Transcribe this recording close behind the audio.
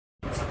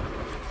সুন্দর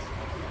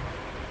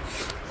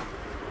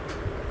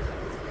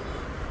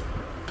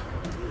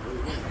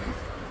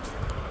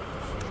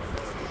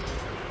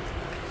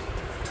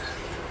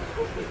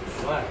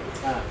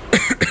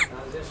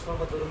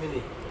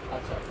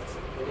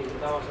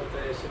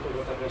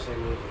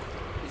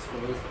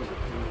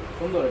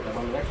এটা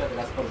মানে একসাথে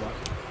কাজ করবা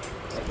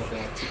একসাথে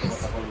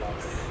কথা বললাম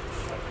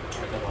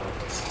এটা ভালো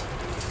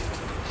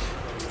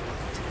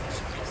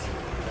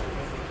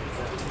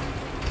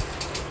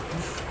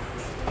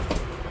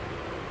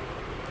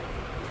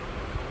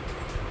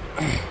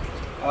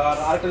আর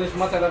আরেকটা জিনিস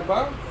মাথায় রাখবা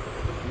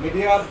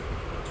মিডিয়ার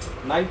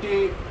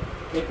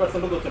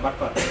 98% হচ্ছে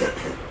বাটপার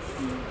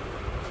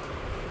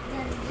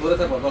দূরে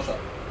থাকবো দশা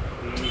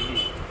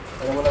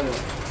বলা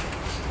যাবে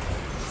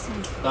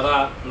তারা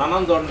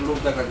নানান ধরনের লোক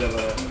দেখা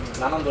যাবে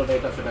নানান ধরনের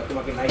এটা সেটা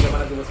তোমাকে নায়িকা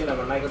বানাতে বলছি না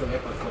নায়িকা তুমি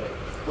এক করে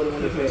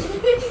পরিমণিতে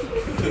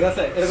ঠিক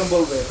আছে এরকম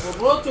বলবে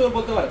প্রচুর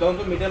বলতে পারে তখন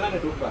তুমি মিডিয়া লাইনে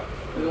ঢুকবা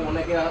এরকম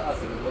অনেকে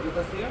আছে ওদের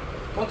কাছ থেকে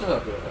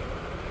 50,000 টাকা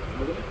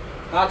বুঝলি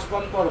কাজ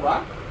কম করবা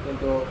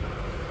কিন্তু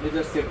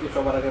নিজের সেফটি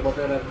সবার আগে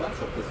বজায় রাখবা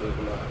সব কিছু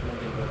এগুলো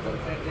মেনটেন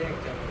করতে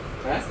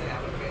হ্যাঁ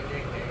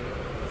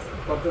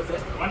করতেছে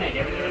অনেক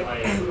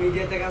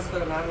মিডিয়াতে কাজ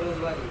করে না রোজ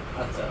বাড়ি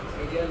আচ্ছা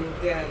মিডিয়ার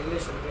মধ্যে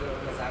রিলেশন করে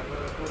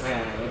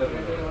হ্যাঁ এটা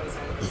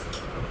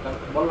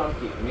বললাম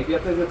কি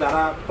মিডিয়াতে যে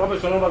যারা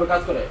প্রফেশনাল ভাবে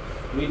কাজ করে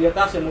মিডিয়াতে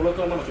আসে মূলত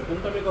মানুষের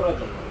কুন্তামি করার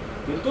জন্য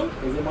কিন্তু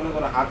এই যে মনে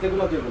করো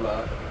হাতেগুলো যেগুলো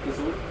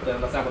কিছু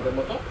চ্যানেল আছে আমাদের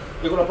মতো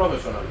এগুলো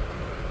প্রফেশনাল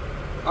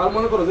আর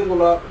মনে করো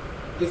যেগুলো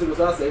কিছু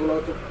কিছু আছে এগুলো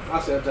তো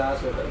আসে যা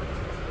আসে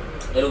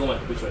এরকম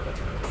একটা বিষয়টা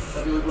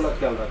তবে ওইগুলো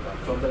খেয়াল রাখবা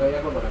সব জায়গায়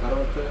ইয়ে করবে না কারণ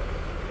হচ্ছে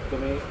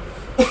তুমি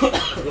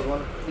যখন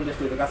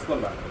ইন্ডাস্ট্রিতে কাজ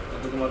করবা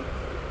তোমার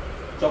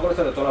সকলের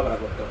সাথে চলাফেরা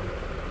করতে হবে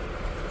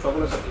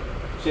সকলের সাথে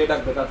সে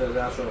ডাকবে কাজে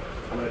যে আসো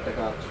আমার একটা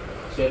কাজ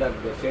সে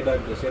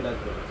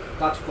ডাকবে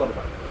কাজ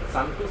করবা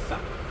সান টু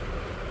সান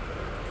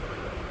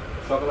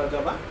সকালে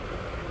যাবা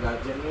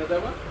গার্জিয়ান নিয়ে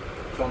যাবা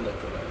সন্ধ্যায়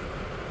চলে আসবে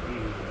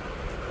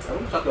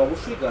এবং সাথে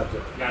অবশ্যই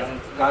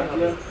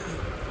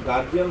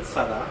গার্জিয়ান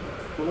ছাড়া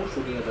কোনো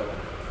শুটিংয়ে যাবা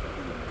না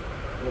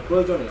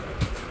প্রয়োজনে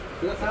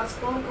ঠিক আছে কাজ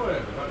কম করে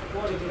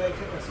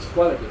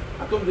কোয়ালিটি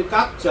আর তুমি যদি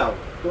কাজ চাও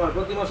তোমার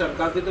প্রতি মাসে আমি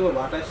কাজ দিতে পারবো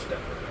 28টা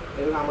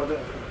এবং আমাদের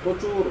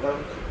প্রচুর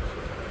কারণ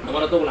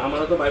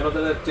আমারও তো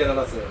বাইবাজারের চ্যানেল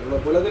আছে ওগুলো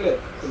বলে দিলে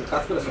তুমি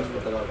কাজ করে শেষ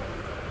করতে পারবে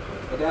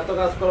এটা এত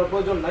কাজ করার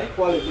প্রয়োজন নাই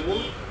কোয়ালিটিফুল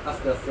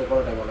আস্তে আস্তে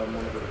করাটাই ভালো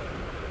মনে করি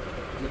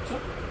বুঝছো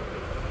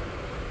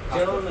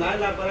যেমন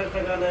লাইলা করে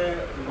একটা গানে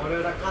ঘরে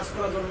একটা কাজ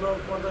করার জন্য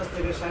 50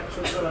 থেকে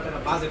 60-70 লাখ টাকা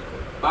বাজেট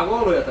করে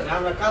পাগল হয়ে থাকে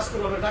আমরা কাজ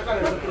করব আমরা টাকা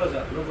নেই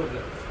 70,000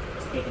 90,000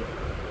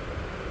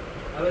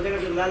 আর ওই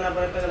জায়গায় লাইলা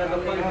করে একটা গানে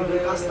কোম্পানি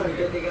কাজ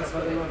থাকে ঠিক আছে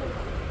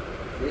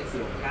দেখছি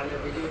গানে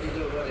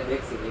ভিডিও করে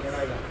দেখছি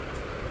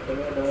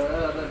তুমি এটা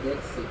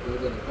দেখছি কোন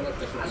দিন কোন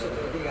একটা আসে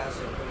ঠিক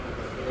আছে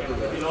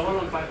লবণ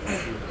পাই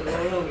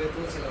লবণ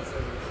বেতন ছিল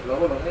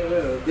লবণ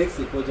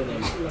দেখছি কোন দিন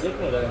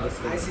দেখো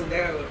আইসি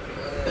দেখা করতে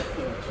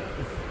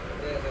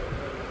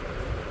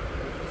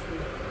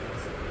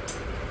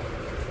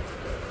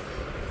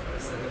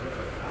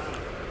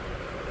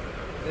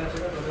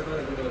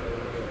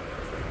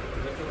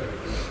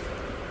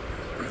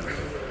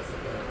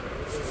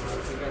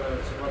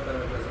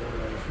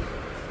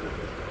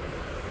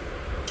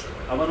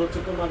আবার হচ্ছে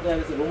তোমাকে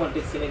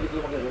রোমান্টিক সিনে কিন্তু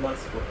তোমাকে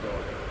রোমান্স করতে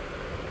হবে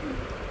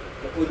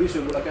ওই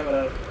বিষয়গুলো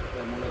ক্যামেরার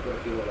মনে করে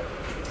কি বলে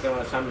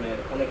ক্যামেরার সামনে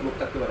অনেক লোক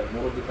থাকতে পারে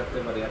মুরব্বী থাকতে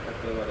পারে আর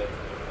থাকতে পারে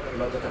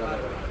লজ্জা থাকা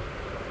যাবে না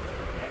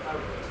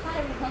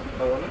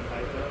পারবো না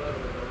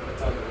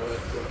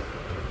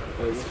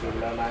ওই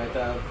বিষয়গুলো না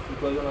এটা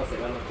প্রয়োজন আছে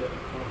কারণ হচ্ছে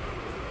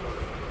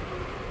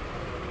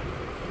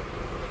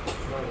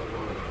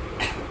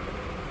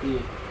কি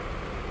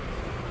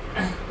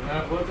না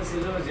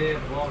বলতেছিল যে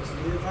বক্স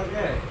যদি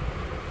থাকে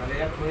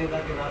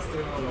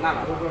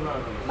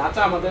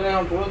নাচা আমাদের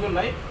এখন প্রয়োজন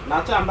নাই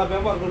নাচা আমরা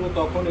ব্যবহার করবো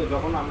তখনই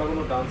যখন আমরা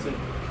কোনো ডান্সের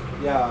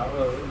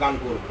গান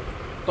করবো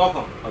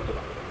তখন হয়তো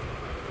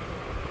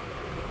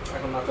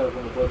এখন নাচার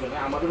কোনো প্রয়োজন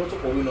নেই আমাদের হচ্ছে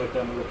অভিনয়টা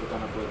মূলত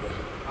জানা প্রয়োজন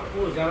আপু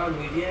যারা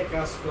মিডিয়ায়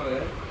কাজ করে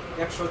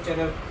 100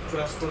 চ্যানেল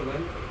চয়েস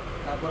করবেন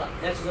তারপর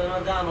 100 চ্যানেল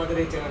মধ্যে আমাদের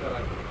এই চ্যানেলটা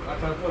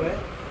রাখার পরে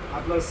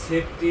আপনার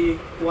সেফটি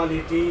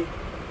কোয়ালিটি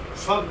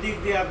সব দিক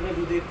দিয়ে আপনি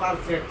যদি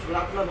পারফেক্ট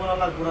আপনার বলা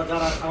লাগবে না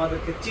যারা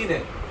আমাদেরকে চিনে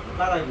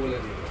তারাই বলে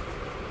দিবে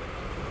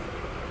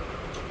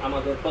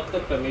আমাদের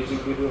প্রত্যেকটা মিউজিক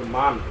ভিডিওর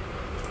মান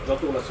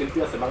যতগুলো শিল্পী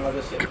আছে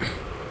বাংলাদেশে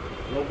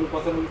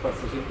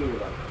 90-95%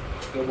 শিল্পীগুলো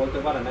কেউ বলতে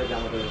পারে না যে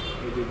আমাদের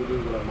মিউজিক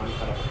ভিডিওগুলোর মান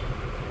খারাপ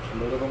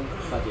আমরা এরকম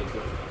সাজিয়েছি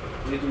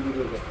মিউজিক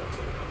ভিডিওর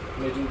ক্ষেত্রে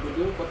মিউজিক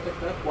ভিডিও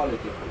প্রত্যেকটা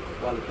কোয়ালিটি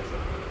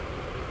সব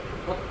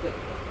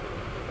প্রত্যেকটা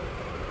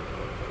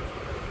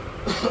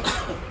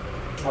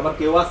আবার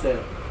কেউ আছে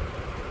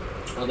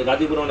আমাদের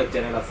গাজীপুরে অনেক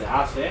চ্যানেল আছে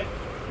আসে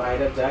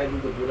বাইরে যায়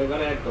কিন্তু দূরে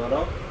গেলে এক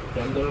ধরো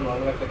ফ্যান ধরে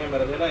নর্মাল একটা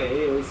ক্যামেরা দিয়ে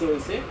এই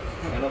হয়েছে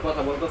কেন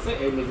কথা বলতেছে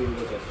এই মিউজিক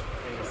ভিডিও শেষ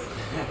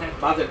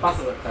বাজেট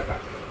 5,000 টাকা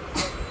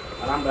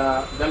আর আমরা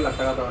 1.5 লাখ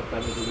টাকা দেওয়ার একটা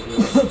মিউজিক ভিডিও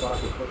করা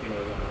খুব কঠিন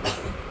হয়ে যাবে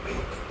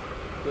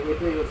তো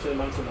এটাই হচ্ছে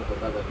মানসম্মত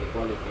কাজ আর কি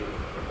কোয়ালিটির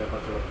ব্যাপার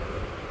স্যাপার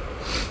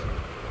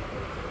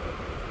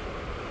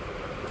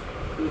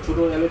ছোট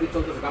এলইডি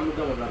চলতেছে কামড়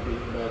যেমন না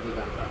যে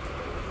গানটা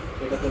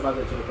এটাতে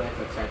বাজে ছিল প্রায়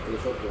 160 থেকে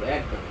 70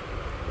 একদম।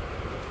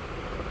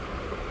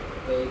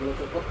 তো এইগুলো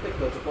হচ্ছে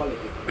প্রত্যেকটা হচ্ছে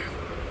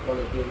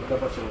কোয়ালিটির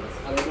ব্যাপার ছিল।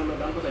 আর এগুলো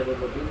দাম কোথায়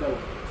দেখবো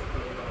বৃন্দাবন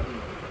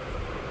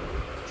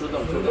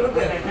সুতরাং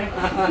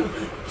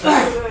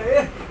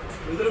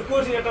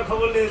কোচিং একটা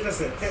খবর নিয়ে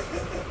যেতেছে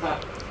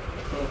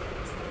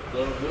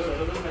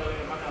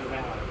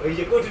ওই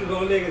যে কোচিং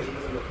খবর নিয়ে গেছে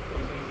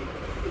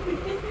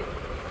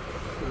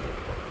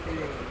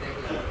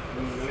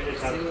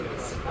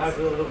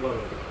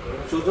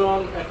সুজন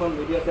এখন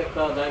মিডিয়াতে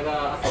একটা জায়গা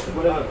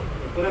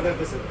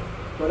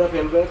করে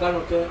ফেলবে, কারণ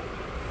হচ্ছে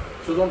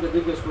সুজনকে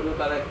জিজ্ঞেস করে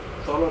তারা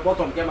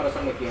সর্বপ্রথম ক্যামেরার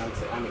সামনে কি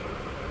আনছে আমি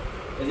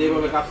এই যে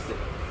এইভাবে কাঁপছে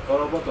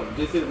সর্বপ্রথম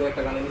জিসির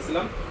একটা গানে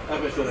নিয়েছিলাম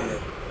তারপরে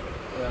সুজনের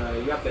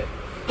ইয়াতে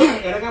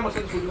এর আগে আমার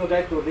সাথে সুজন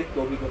দায়িত্ব দেখতে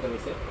অভিজ্ঞতা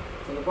নিয়েছে,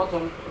 কিন্তু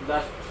প্রথম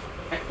জাস্ট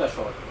একটা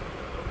শট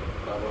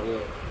তারপরে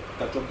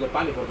তার চোখ দিয়ে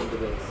পানি পর্যন্ত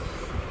বেরিয়েছে।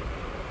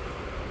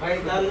 ভাই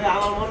তাহলে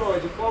আমার মনে হয়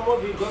যে কম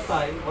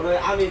অভিজ্ঞতায় মনে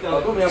হয় আমি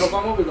তুমি আবার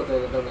কম অভিজ্ঞতায়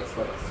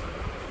এক্সপার্ট আছে,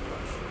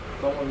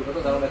 কম অভিজ্ঞতা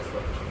দারুণ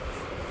এক্সপার্ট।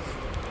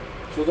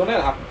 সুজনের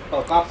হাত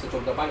কাঁপছে,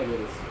 চোখ দিয়ে পানি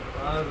বেরিয়েছে।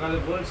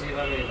 বলছি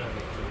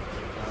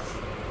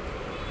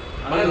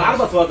মানে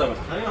নার্ভাস হওয়া যাবে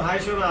না। আমি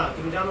হাসো না,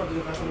 তুমি জানো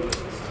তুমি কাছে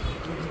বলেছো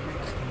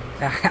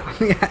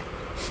আমি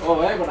ও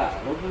ভাই বড়া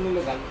নতুন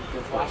নিলে গান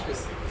ফাস্ট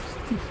আছে।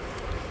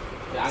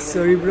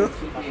 Sorry bro.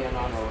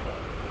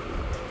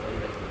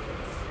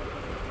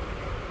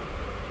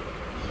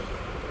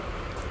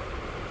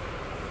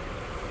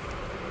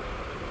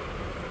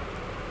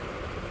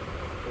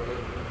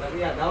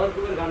 দাদিয়া দাওয়ার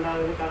কুবের গানটা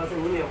আমি কার কাছে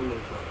মনে মনে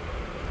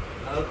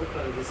দাওয়ার কুবটা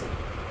দিয়েছে।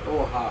 ও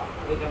হ্যাঁ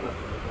ওই গানটা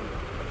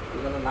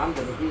এখানে নাম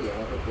দেবে কি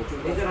আমার তো প্রচুর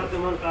নিজের হাতে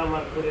মনটা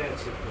আমার করে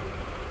আছে।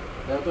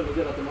 দেখো তো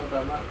নিজের হাতে মনটা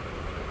আমার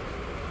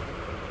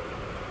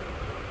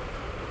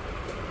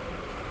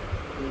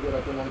নিজের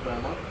হাতে মনটা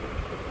আমার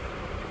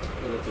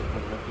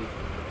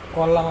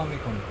করলাম আমি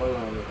কোন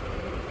করলাম আমি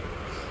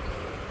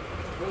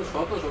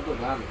শত শত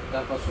গান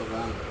 400-500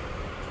 গান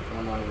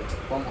আমার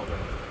কম হবে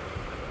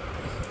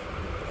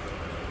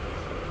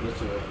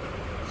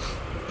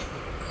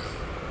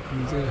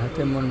নিজের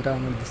হাতে মনটা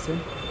আমার দিচ্ছে।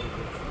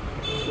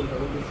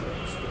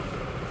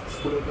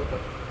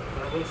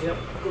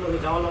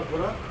 যাওয়া লাগবো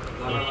না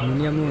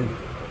মিনিয়ামুন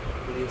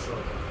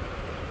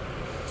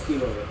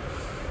কিভাবে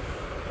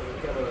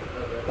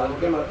তার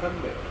ক্যামেরা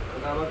থাকবে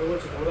আমাকে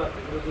বলছি তোমরা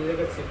দুই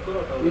জায়গায় সেট করো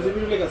নিজে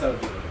লেখা ছাড়া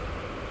দিবে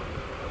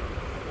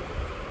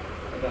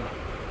এটা না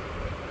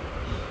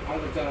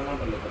আমাদের চ্যানেল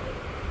নাম্বার লেখা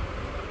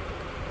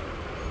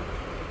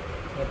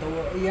তো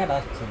ইয়াটা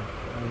আসছে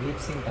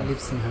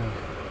লিপসিং হ্যাঁ।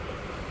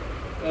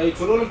 এই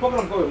ছোট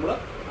প্রোগ্রাম কবে মোরা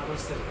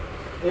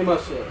এই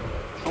মাসে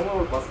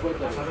সময় পাসপোর্ট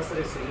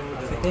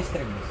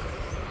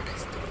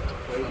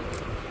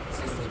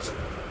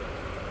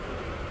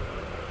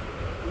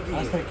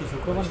কি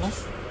শুক্রবার না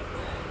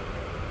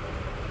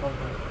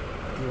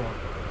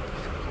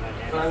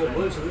আমি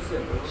বলছি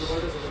বুঝছেন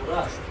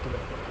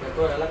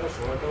দেখো এলাকার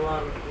সময়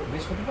তোমার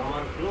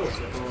আমার ক্লোজ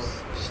তো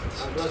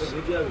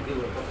ভিডিও আমি দিব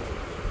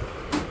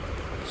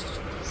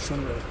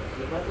সুন্দর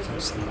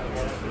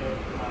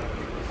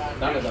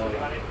দাঁড়ে দাও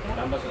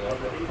নাম্বার সে দাও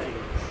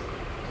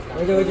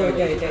ওই যে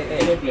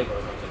এটা প্লে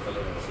করো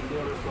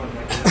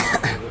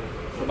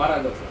তো বাড়া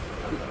দাও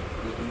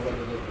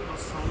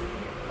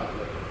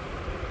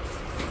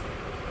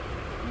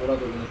মোরা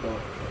তো কিন্তু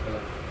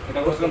এটা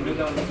বলছিলাম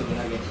বৃন্দাবন কিছুদিন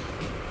আগে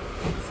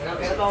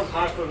এটা তো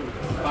ফার্স্ট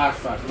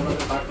মোরা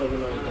তো ফার্স্ট হবে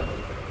না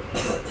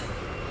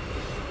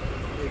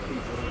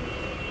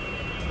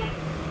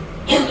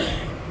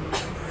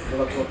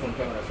মোরা প্রথম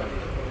ক্যামেরা সামনে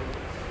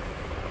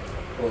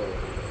ও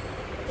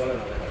চলে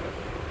না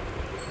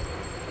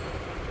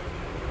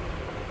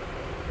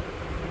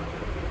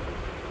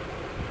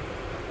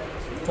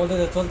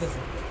দেখা চলতেছে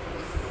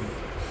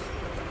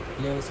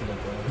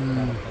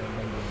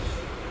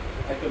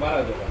একটা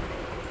বাড়া দেবো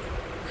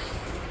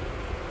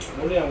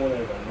মনে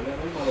মনের গান মনে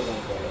এখন ভালো গান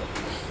করে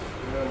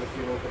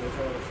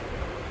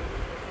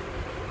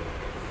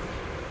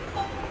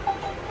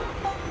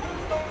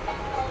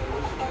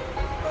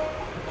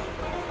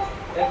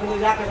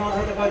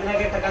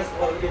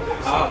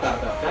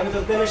আমি তো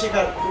তেমন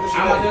শিকার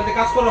আমাদের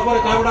কাজ করার পরে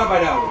তাই ওটা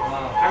বাইরে হবে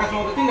আকাশ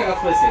মতো 3টা কাজ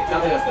পাইছে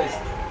 4টা কাজ পাইছে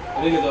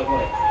রিলিজ হওয়ার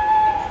পরে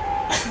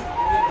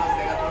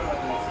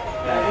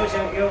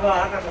কেউ বা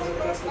আকাশ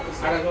কাজ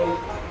করতেছে আকাশ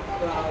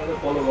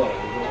ফলো করে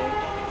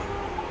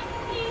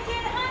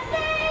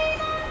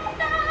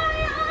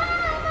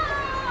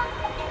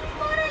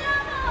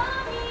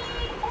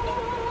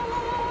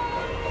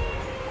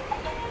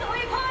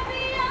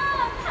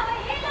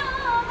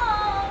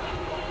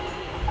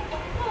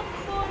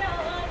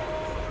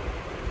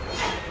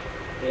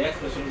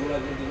এক্সপ্রেশনগুলো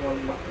যদি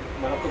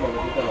মারাত্মকভাবে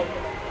দিতে হবে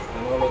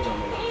আমার হলো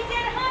ঝামেলা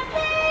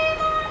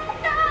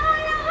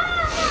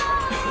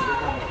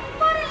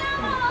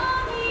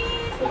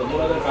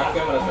মোরাদের ব্যাক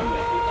ক্যামেরা সামনে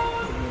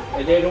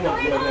এই যে রুম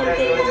আছে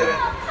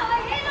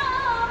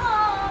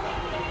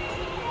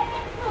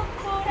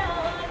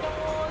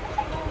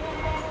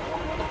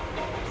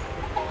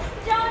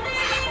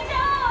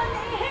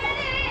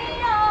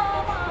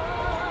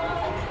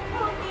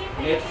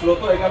নেট ফ্লো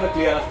তো এখানে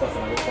ক্লিয়ার আসতেছে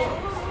না, বুঝছো?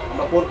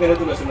 আমরা পোর্ট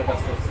রেজুলেশনের কাজ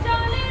করছি।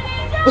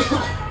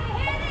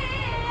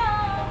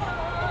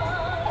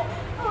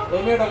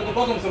 এই মেয়েটা কিন্তু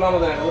প্রথম ছিল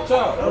আমাদের এখানে, বুঝছো?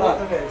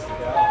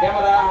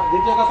 ক্যামেরা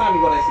দ্বিতীয় কাজ আমি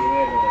করাইছি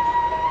মেয়েটা।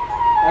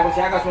 এখন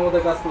সে আকাশ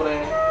মমদের কাজ করে,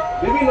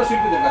 বিভিন্ন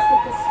শিল্পীদের কাজ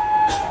করতেছে।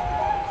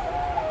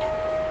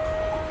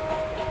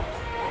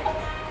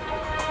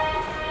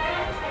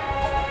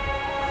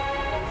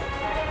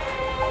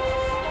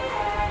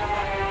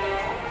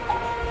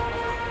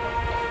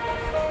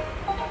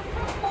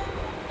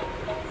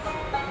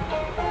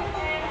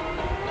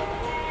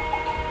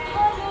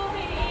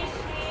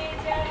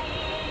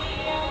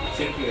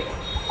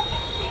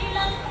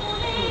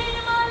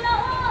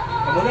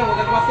 মনে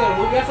মনে মাসে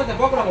রুবি আসতে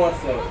প্রোগ্রাম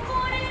হচ্ছে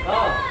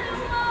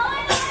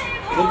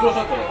রুদ্র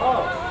সাথে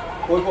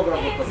কোন প্রোগ্রাম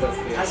করতেছে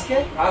আজকে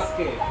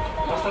আজকে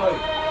মাস্টারবাড়ি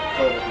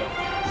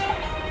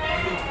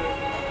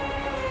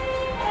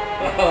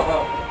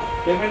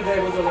পেমেন্ট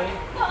দেয় বুঝো নাই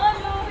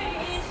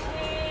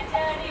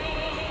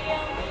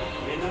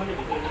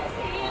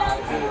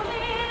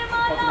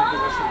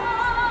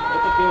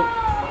তো কেউ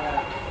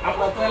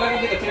আপনার তো এলাকা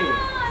থেকে চিনবেন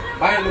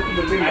বাইরের লোক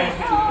কিন্তু চিনবেন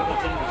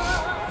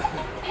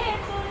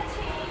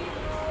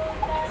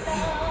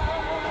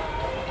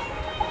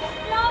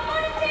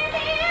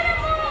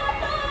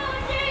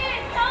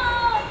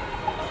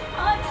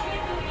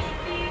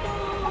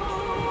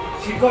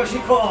শিখো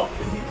শিখো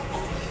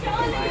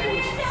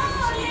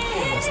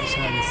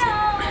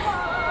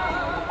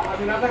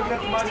আমি না থাকলে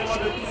মাঝে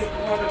মাঝে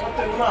তোমাদের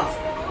করতে না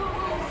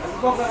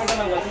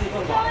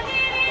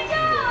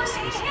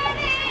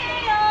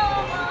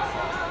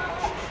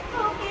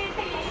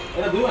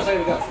এটা 2 মাস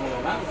আগের কাজ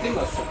না 3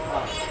 মাস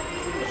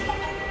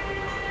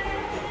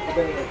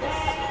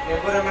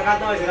এরপরে আমরা কাজ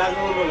হয়েছে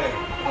রাজমহল বলে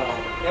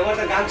এবার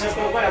তো গান শেষ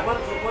করে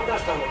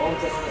 50টা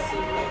 50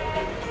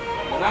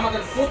 মানে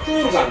আমাদের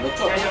প্রচুর গান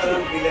বুঝছো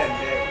দিলেন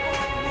যে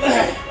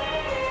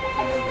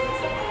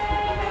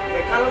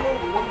কালো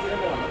মন দিয়ে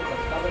না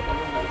তাদের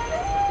কালো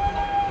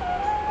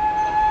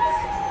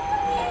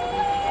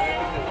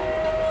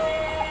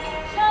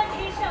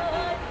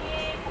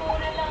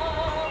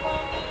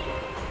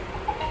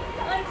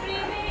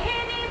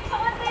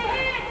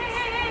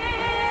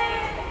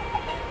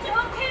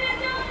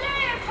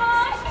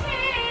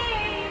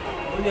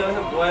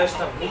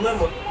বয়সটা ভুলের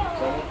মতো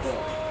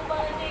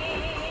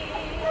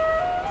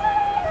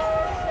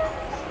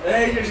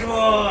এই যে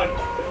সুমন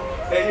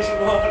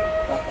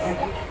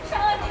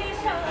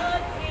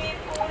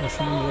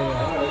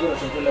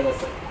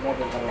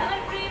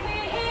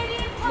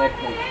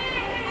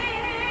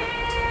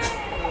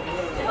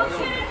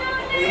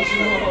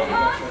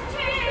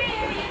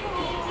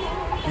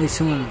এই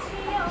সুমন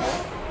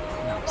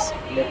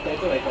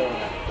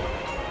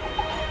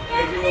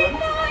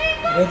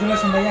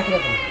রেজুলেশন ভাইয়া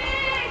কিরকম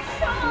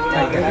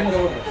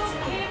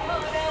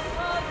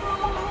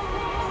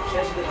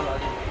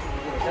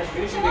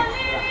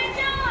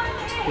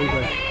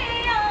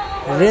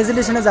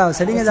রেজুলেশনে যাও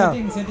সেটিংয়ে যাও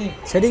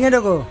সেটিংয়ে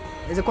ঢোকো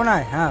এই যে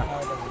কোনায় হ্যাঁ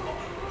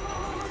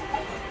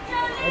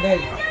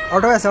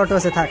অটো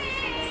আছে থাক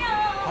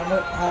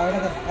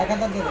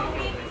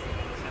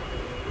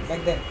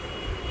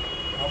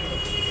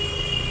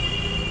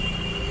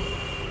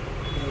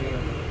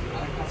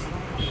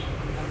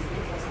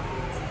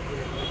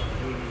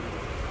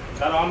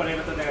দাঁড়াও আমার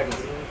এটা তো দেখা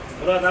যাচ্ছে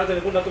ওরা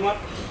তাড়াতাড়ি কোনটা তোমার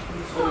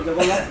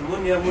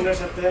মুনের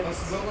সাথে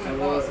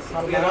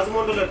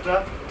রাজমন্ডলেরটা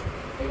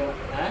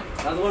হ্যাঁ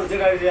রাজমন্ডল যে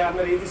গাড়ি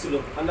আপনার এই দিছিল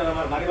আপনার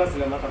আমার বাড়ি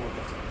বাসছিলেন মাথা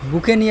মধ্যে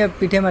বুকে নিয়ে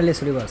পিঠে মারলে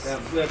ছুরি বাস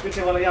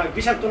পিঠে মারলে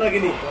বিষাক্ত না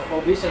কিনি ও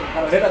বিষাক্ত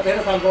এটা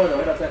তেরে সাউন্ড করে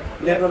এটা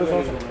লেটর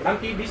সমস্যা নাম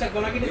কি বিষাক্ত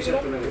না কিনি ছিল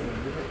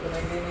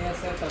নিয়ে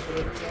আছে তারপরে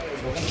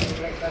ভোগান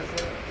একটা আছে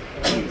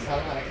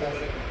সালমান একটা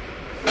আছে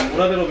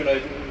ওরাদের অভিনয়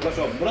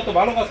সব ওরা তো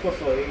ভালো কাজ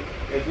করতো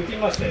এই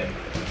 2-3 মাসে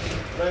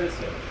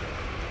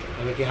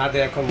আমি কি হাতে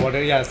এখন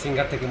মডেল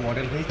সিঙ্গার থেকে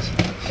মডেল হয়েছি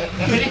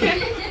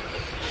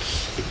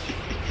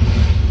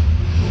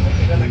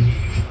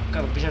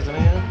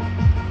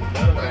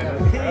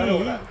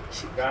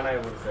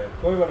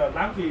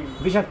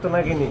বিষাক্ত না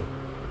কিনি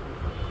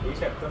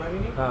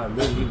হ্যাঁ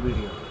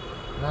ভিডিও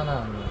না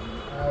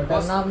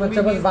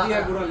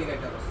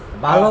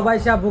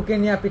ভালোবাসা বুকে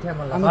নিয়ে পিঠে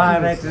মারলা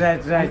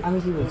আমি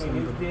কি বলছি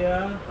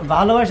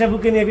ভালোবাসা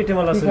বুকে নিয়ে পিঠে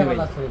মারলা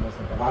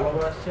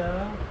ভালোবাসা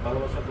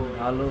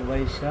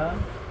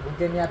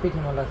বুকে নিয়ে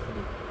পিঠে মারলা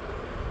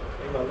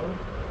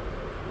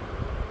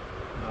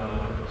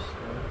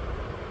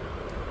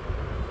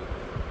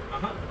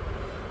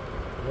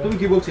তুমি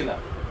কি বলছিলা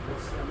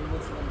আমি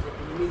বলছিলাম যে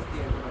তুমি নিজ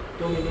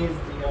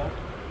দিয়া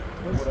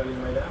গোড়ালি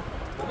মাইরা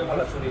ওকে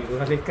ভালো শুনি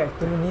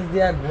তুমি নিজ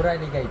দিয়া ঘোরাই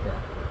লিখাইতা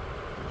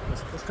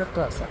পোস্টার তো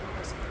আছে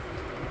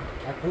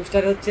আর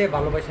পোস্টার হচ্ছে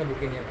ভালোবাসা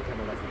বুকে নিয়ে পিঠে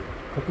মারলা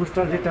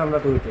পোস্টার যেটা আমরা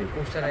তো ওইটাই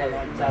পোস্টারে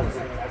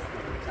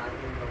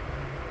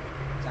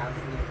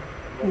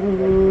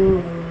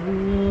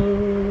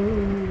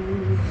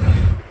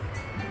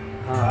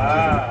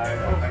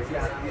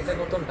এটা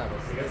কতটা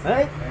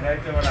হ্যাঁ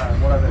এটাইতে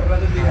বড়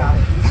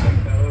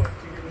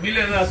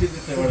মিলে না আসি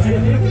দিতে বড়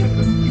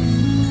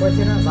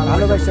কইছে না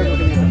ভালোবাসা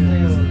বুকে নিয়ে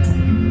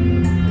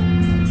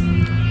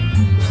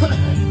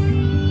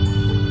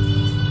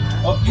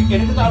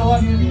এটা কিন্তু আরো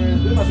আগে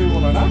 2 মাস হইব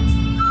না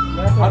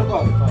আর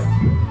কম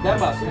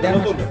 1.5 মাস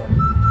নতুন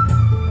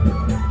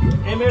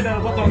এমএডার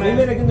কত না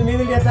মিমিটা কিন্তু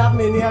মিমিলিয়াতে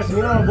আপনি নিয়ে আসেন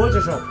মিমিরা বলছে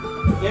সব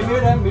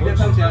এমএডার মিডিয়া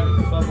চালছে আমি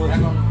সব বলছি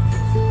এখন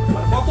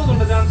মানে কত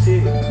জনটা জানছি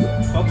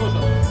কত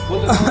সব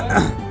বলতে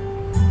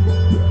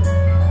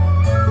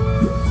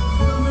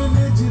তুমি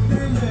নিজ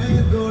দিলে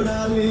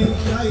গোড়ালি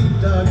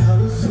কাইটা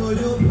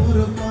ঢালছয় উপর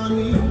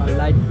পানি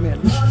লাইটম্যান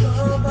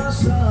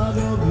ভালোবাসার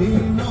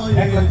অভিনয়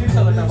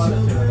 1,30,000 টাকা বাজে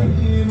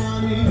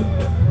মানি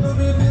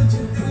তুমি নিজ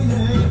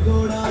দিলে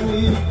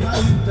গোড়ালি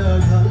কাইটা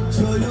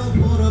ঢালছয়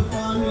উপর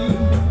পানি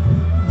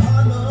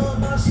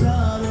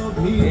ভালোবাসার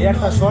এই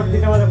একটা শর্ট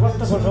দিতে আমাদের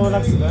কত সময়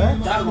লাগছিল হ্যাঁ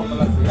 4 ঘন্টা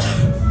লাগছে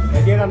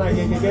এটা না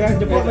এই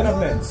যে বলবেন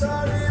আপনি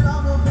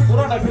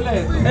পুরোটা মিলে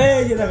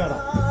এই যে জায়গাটা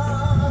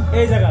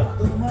এই জায়গাটা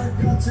তোমার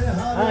কাছে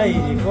এই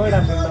যে কয়টা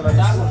সুন্দর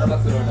 4 ঘন্টা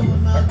লাগছিল এটা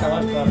একটা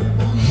মাস্টার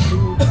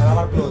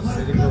আবার ক্লোজ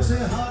এই ক্লোজ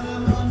হার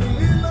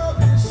মানিল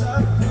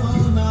বিষাক্ত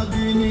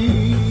নাগিনী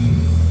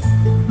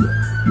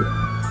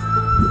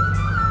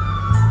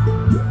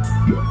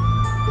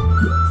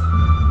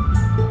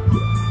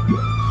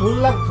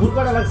ফুল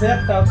কাটা লাগছে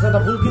একটা সেটা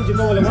ফুল কিনছি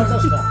তো বলে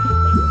 50টা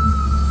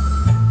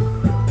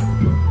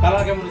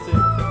কালার কেমন হইছে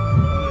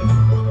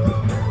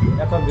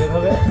এখন বের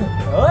হবে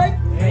ওই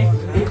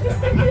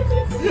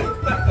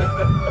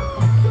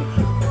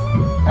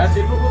হ্যাঁ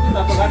শিল্প প্রতি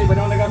তো গাড়ি বের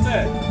অনেক আছে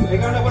এই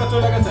কারণে করে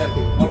চলে গেছে আর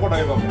কি অল্প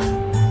টাকা পাবে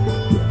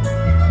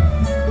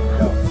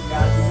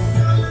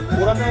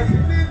পুরাতে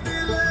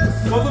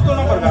 74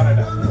 নম্বর গান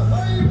এটা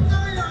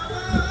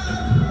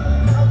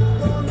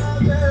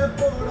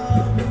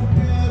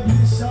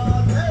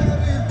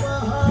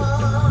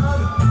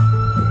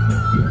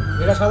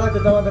এটা সাজাতে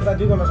তো আমাদের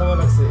 2 ঘন্টা সময়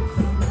লাগছে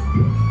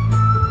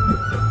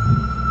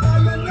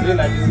এই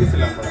লাইটিং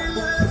দিছিলাম পড়া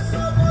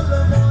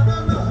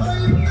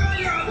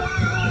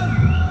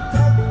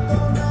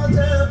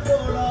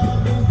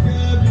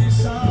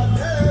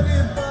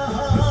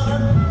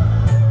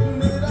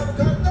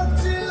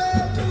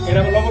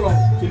এটা লবণ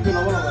শিল্পী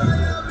লবণ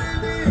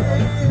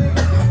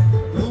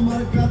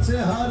তোমার কাছে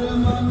হার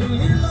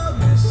মানিল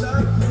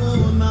বিষাক্ত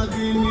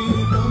নাগিনী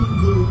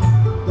বন্ধু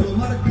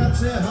তোমার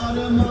কাছে হার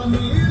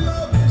মানিল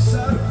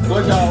বিষাক্ত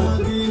যাও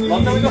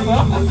লজ্জা হইতো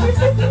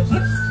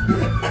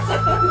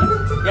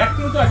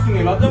একটু তো একটু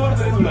নেই লজ্জা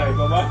বলতে কিছু নাই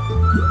বাবা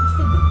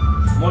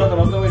মোরা তো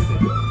লজ্জা হয়েছে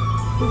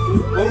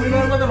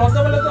অভিনয়ের মধ্যে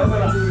লজ্জা বলে তো হবে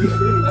না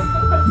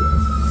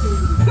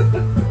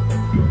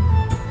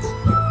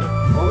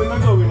অভিনয়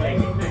তো অভিনয়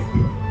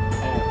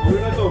হ্যাঁ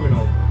অভিনয় তো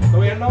অভিনয়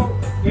তবে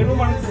এরও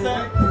মানুষটা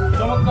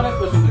চমৎকার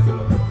এক্সপ্রেশন দিছিল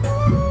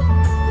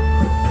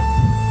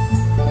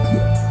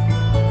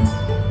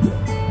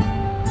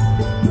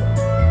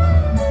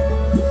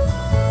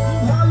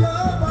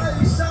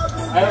ভালোবাসা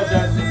আরো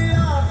যাই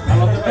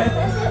ভালো তো ভাই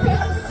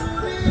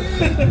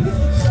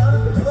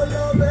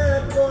স্বার্থলোভে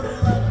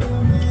করলা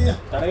তুমি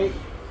তারে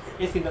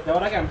এই সিনটা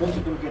দেওয়ার আগে আমি বলছি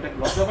তুমি কি এটা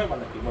লজ্জা পাইবা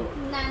নাকি বলো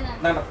না না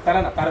না না তারা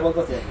না তারে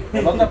বলতেছে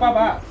লজ্জা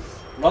পাবা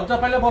লজ্জা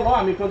পাইলে বলো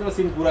আমি প্রয়োজন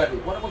সিন ঘুরাই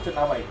দিই পরে বলছে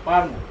না ভাই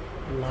পারবো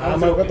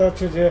আমার কথা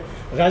হচ্ছে যে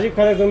রাজীব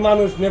খান একজন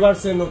মানুষ নেবার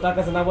সেন তার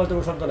কাছে না বলতে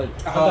কোনো শব্দ নাই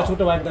আমরা ছোট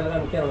ভাই দাঁড়ালে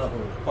আমি কেন না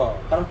করবো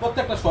কারণ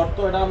প্রত্যেকটা শর্ত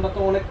এটা আমরা তো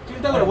অনেক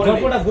চিন্তা করে বলি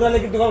গল্পটা ঘুরালে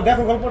কিন্তু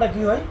দেখো গল্পটা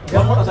কি হয়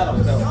গল্পটা জানো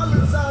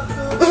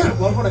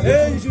গল্পটা কি?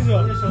 এই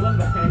সুজন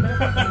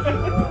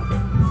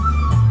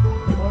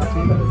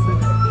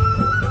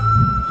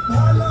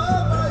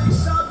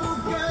ভালোবাসা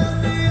বুকে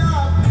নিয়া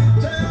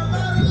পিঠে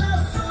মারলা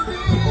সুরি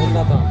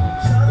কোনটা তো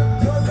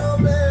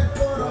স্বার্থলোভে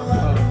করলা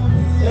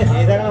তুমি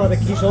এই জায়গা আমাদের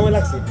কি সময়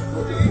লাগছে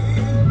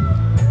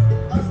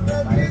আস্তে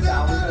ধীরে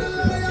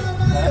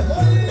আমায়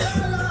বলিয়া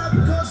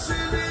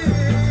রাক্ষসিনী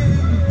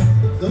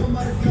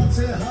তোমার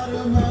কাছে হার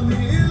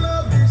মানিল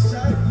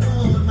বিষাক্ত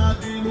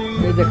নাগিনী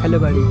এই যে খালি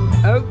বাড়ি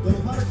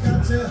তোমার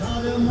কাছে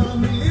হার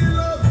মানিল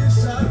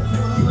বিষাক্ত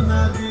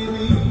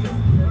নাগিনী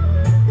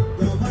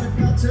তোমার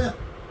কাছে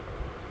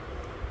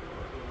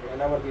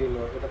এটা আবার কি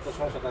হলো? এটা তো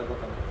সমস্যাটার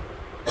কথা না।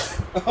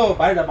 ও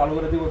ভাইটা ভালো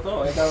করে দিব তো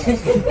এই কারণে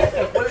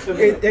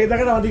এই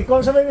জায়গাটা আমাদের কম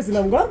সময়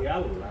গেছিলাম গো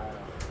আল্লাহ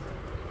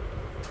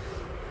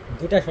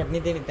দুটা শট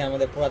নিতে নিতে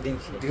আমাদের পুরো দিন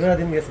শেষ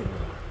দিন গেছিল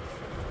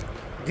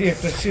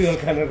ডিরেক্টর সুজন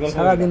খানের গল্প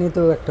সারাদিনই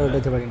তো একটা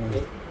উঠাতে পারি না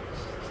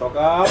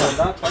সকাল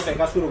আমরা 6টায়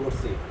কাজ শুরু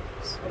করছি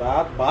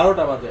রাত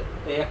 12টা বাজে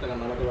এই একটা গান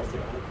নামাতে পারছি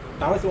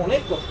নামাইছি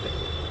অনেক কষ্টে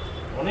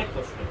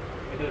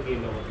এটা কি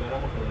হলো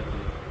মেরামত হলো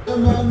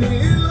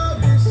মানিল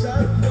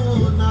বিষাক্ত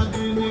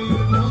নাগিনী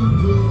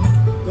বন্ধু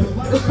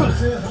তোমার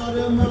কাছে হার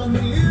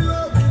মানিল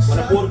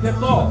মানে পরীক্ষা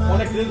তো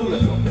অনেক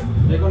রেজুলেশন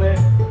যেখানে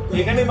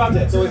এখানে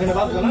বাজে তো এখানে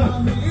বাজবে না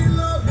মানিল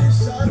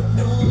বিষাক্ত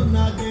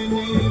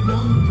নাগিনী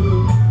বন্ধু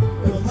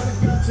তোমার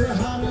কাছে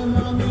হার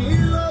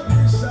মানিল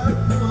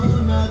বিষাক্ত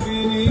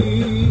নাগিনী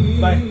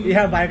ভাই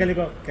ইহা ভাই খালি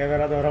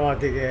ক্যামেরা ধরো আমার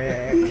দিকে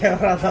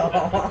ক্যামেরা দাও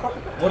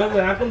ওরে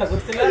রাখুন না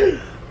করছিলেন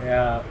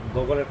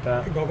গগনেরটা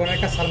গগন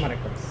একটা সালমান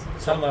একটা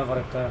সালমান আর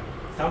একটা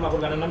সালমাপুর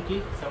গানের নাম কি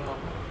সালমা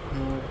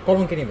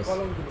কলঙ্কি নিবে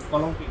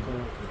কলঙ্কি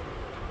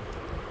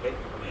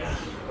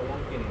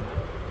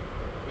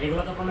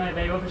এগুলো তো কোনো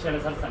এটাই অফিসিয়াল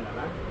সালসা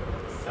না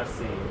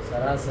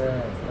সারা আছে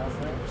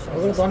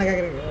ওগুলো তো অনেক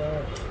আগে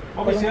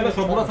অবশ্যই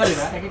সবগুলো ছাড়ি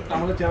না, এক একটা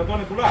আমাদের চ্যানেল তো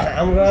অনেকগুলো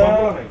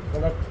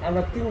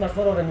আমরা 3 মাস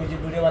পর আমরা মিউজিক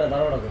ভিডিও বানাই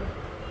 12টা করে।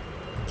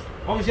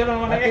 অবশ্যই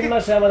মানে 3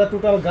 মাসে আমাদের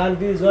টোটাল গান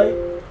ভিউজ হয়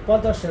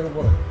 50-এর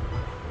উপরে।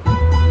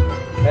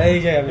 এই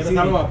যে আমি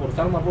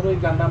সালমাপুর ওই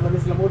গানটা আমরা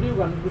দিয়েছিলাম, অডিও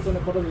গান পিছনে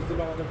ফটো দিয়েছিল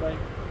আমাদের প্রায়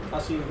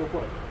 80-এর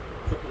উপরে,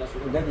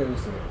 70-80 দেখে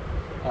দিয়েছিল।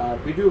 আর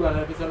ভিডিও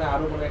গানের পিছনে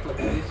আরো মনে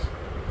 1,30,000।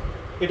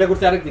 এটা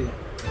করতে আরেক দিনে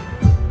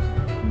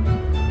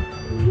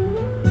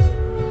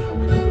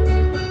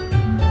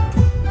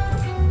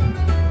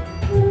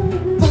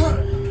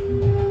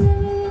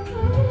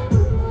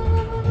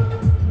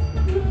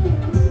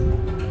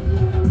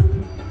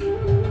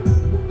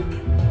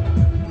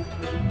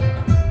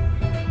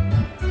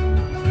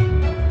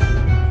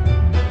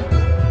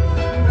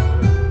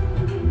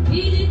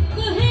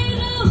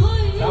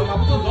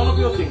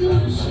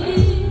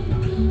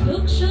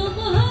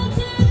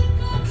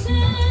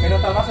এটা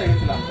তার বাসায়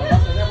গেছিলাম, তার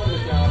বাসায় যেমন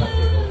দেখছি আমার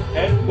লাগছে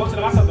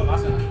বলছিলাম আসা তো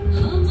আসে না।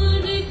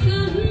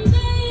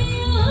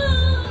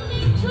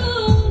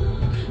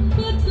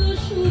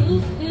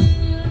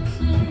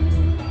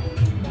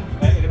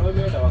 এখানে ওই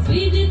মেয়েটাও আছে।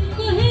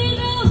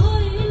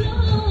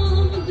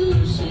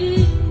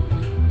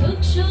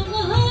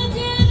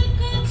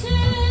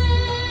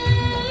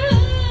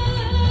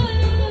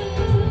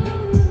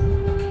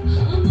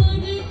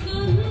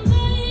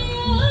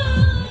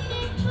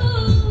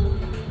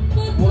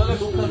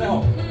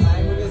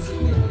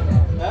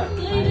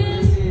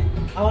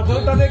 আমার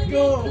গল্পটা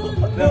দেখো,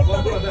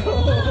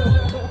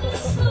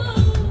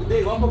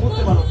 এই গল্প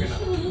বুঝতে পারো কিনা?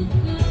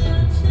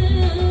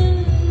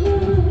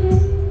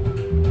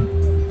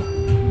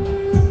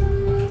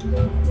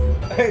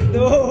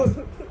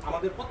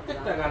 আমাদের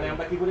প্রত্যেকটা গানে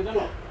আমরা কি করি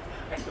জানো,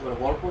 একটা করে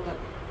গল্প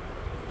থাকে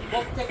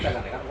প্রত্যেকটা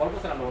গানে, কারণ গল্প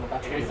ছাড়া আমরা কোনো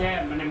কাজ করি না।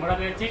 মানে মোরা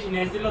চিঠি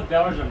নিয়েছিল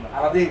দেওয়ার জন্য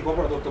আলাদা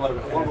গল্পটা ধরতে পারবে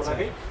না, গল্প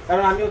থাকে।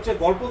 কারণ আমি হচ্ছে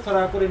গল্প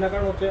ছাড়া করি না,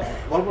 কারণ হচ্ছে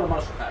গল্পটা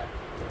মানুষ খায়,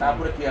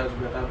 তারপরে কি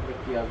আসবে তারপরে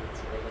কি আসবে,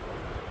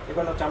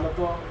 এখন হচ্ছে আমরা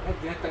তো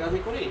একদিন একটা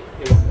কাজই করি।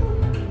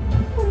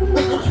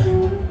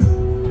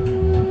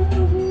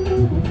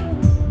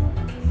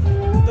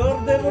 তোর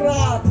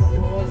দেবরাত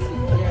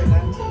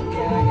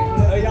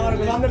এই আমার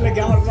গানের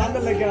লাগে, আমার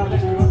গানের লাগে।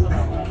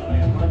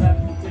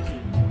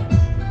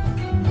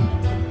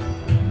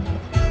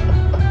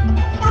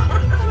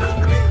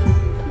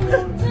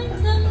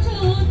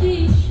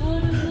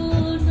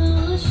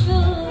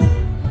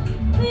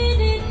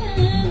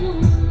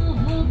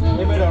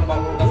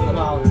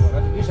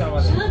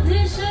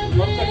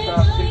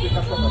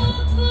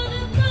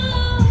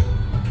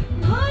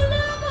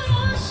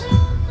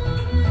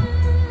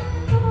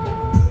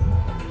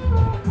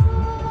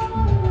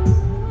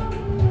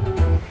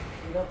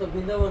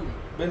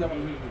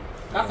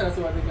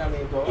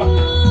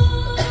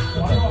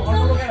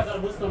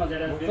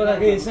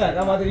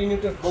 আমাদের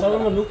ইউনিটে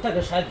সর্বনিম্ন লোক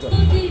থাকে 60 জন,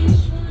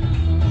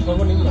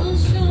 সর্বনিম্ন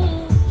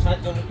 60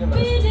 জন।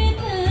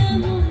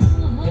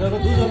 এরকম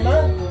 2 জন না,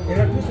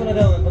 এরা পিছনে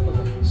দেওয়া কত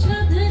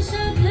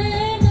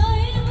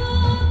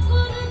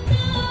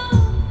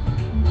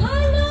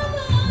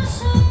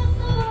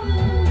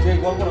যে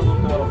গল্পটা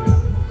করতে পারো কিনা?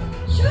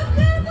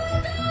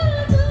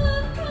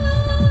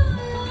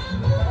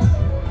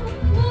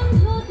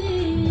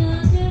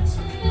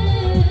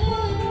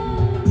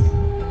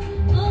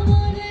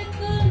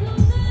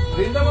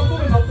 বৃন্দাবন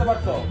তুমি ধরতে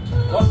পারতো,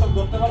 দর্শক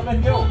ধরতে পারবে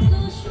কেউ?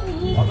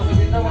 অথচ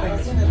বৃন্দাবনে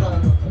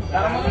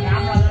তার মধ্যে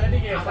আমরা যারা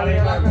এদিকে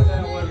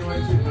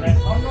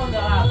অন্য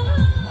যারা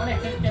অনেক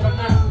চেষ্টা করে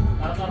না,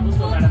 তারা তো আর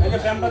বুঝতে পারে না। এই যে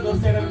প্রেমটা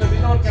ধরছে, এর ভিতরে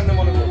বৃন্দাবন কেমনে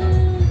মনে করবো?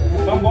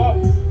 সম্ভব?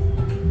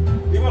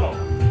 কি বলো?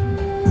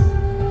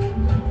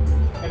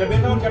 এটা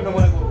বৃন্দাবন কেমনে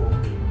মনে করবো?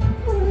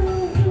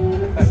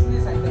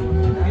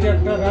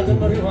 একটা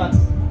রাজন্য রিভার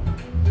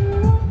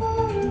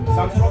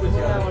শামসুল বেশি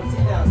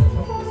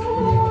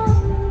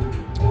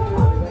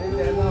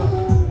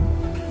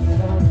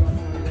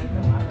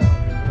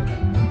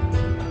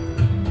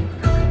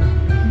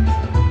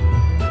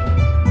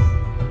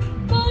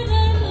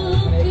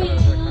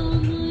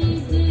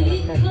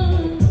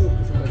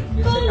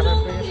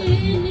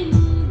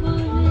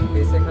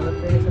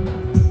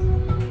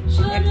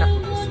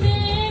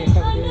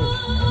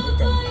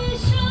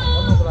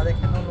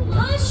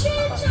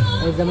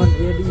যেমন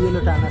রেড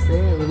ইয়েলো টান আছে,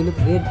 ওইগুলো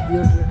রেড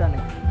ইয়েলো টানে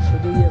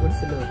শুধু ইয়ে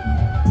করছিল।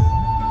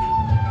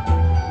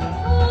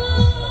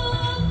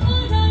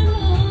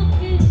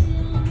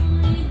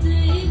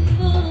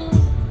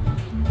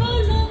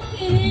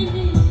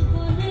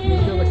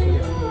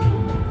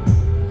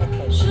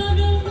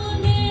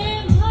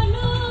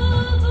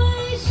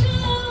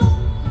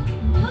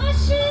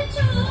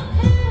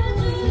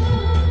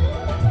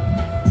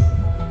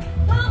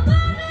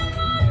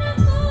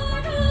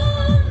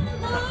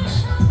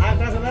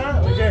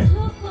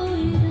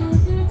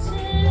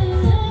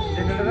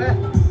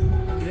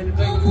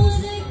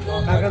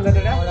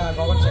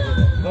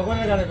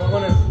 গগনের গানে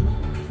গগনের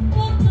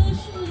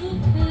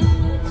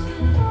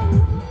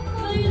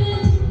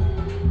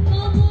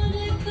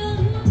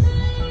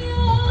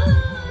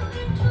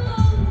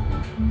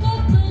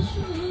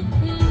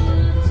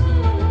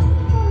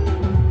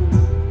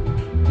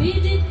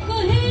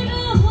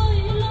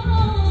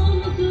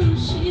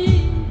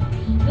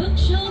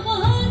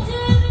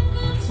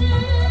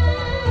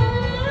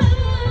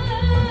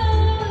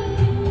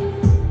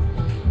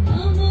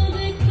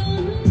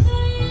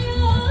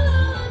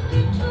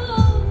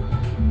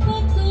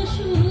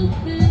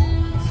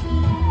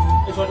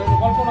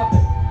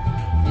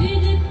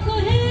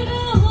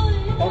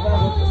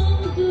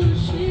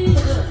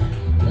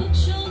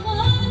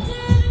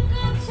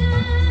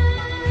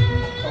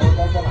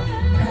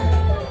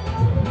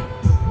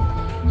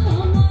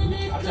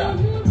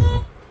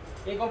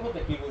এই গল্পতে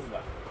কি বুঝবা?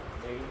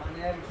 মানে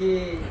আর কি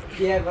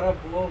বিয়ে করা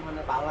বউ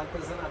মানে ভালো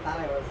লাগতেছে না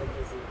তারাই বলছে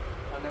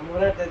মানে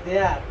মোড়াটা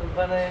দেয়া তো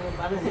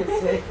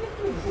বানিয়েছে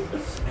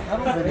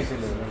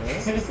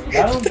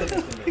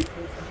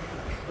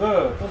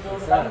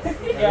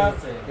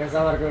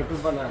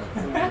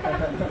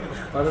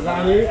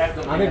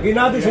আমি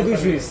বিনা দোষে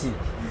দোষী হয়েছি,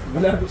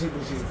 বিনা দোষে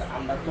দোষী।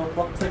 আমরা তো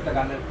প্রত্যেকটা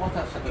গানের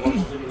কথার সাথে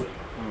গল্প তৈরি করি।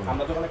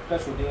 আমরা যখন একটা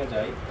শুটিং এ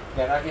যাই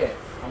এর আগে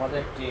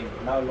আমাদের টিম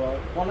না হলো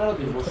 15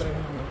 দিন বসে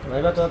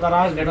ভাইবা তো তারা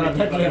আসবে, তারা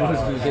থাকলে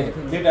বসবে,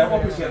 যেটা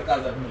অফিসিয়াল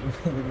কাজ আছে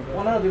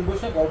 15 দিন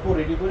বসে গল্প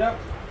রেডি করে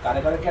কারে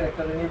কারে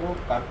ক্যারেক্টারে নিব,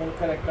 কার কোন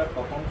ক্যারেক্টার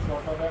কখন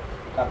শর্ট হবে,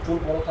 কার চুল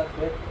বড়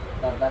থাকবে,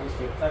 তার দাড়ি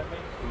শেপ থাকবে,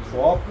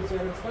 সব কিছু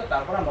অ্যারেঞ্জ করে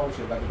তারপর আমরা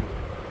অফিসিয়াল কাজ করি।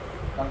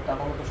 কারণ তার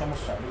মতো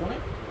সমস্যা বুঝলে।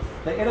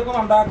 তাই এরকম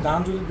আমরা গান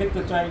যদি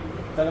দেখতে চাই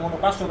তাহলে মনে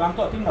 500 গান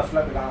তো 3 মাস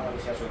লাগবে গান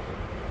আমাদের শেষ হতে।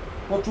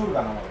 প্রচুর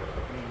গান আমাদের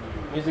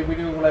মিউজিক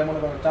ভিডিওগুলো মনে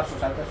করেন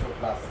 400-450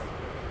 প্লাস,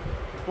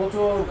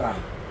 প্রচুর গান।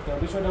 তো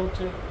বিষয়টা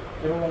হচ্ছে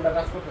এবং আমরা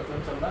কাজ করতেছি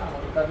ইনশাল্লাহ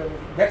আমাদের কাজের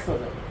দেখছো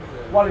যে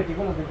কোয়ালিটি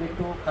কোনো দিকে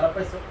একটু খারাপ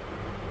পাইছো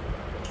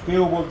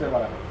কেউ বলতে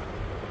পারে না,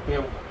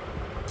 কেউ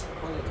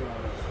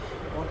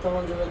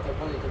বর্তমান যুগে তো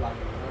কোয়ালিটি ভালো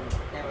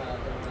ক্যামেরা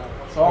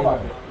সব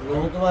আছে।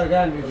 তোমার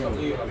গান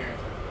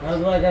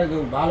তোমার গান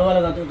ভালো ভালো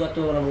গান তুমি ধরতে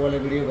পারো না, মোবাইলে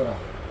ভিডিও করা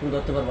তুমি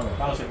ধরতে পারবো না,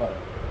 মানুষের পারে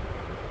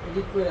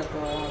এডিট করে তো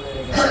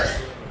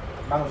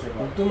মানুষের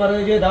পারে। তোমার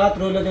ওই যে দাওয়াত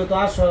রইলো, যেহেতু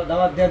আসো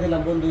দাওয়াত দিয়ে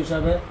দিলাম বন্ধু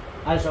হিসাবে,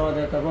 আসো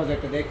আমাদের একটা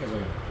প্রজেক্টে দেখে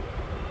যাবে।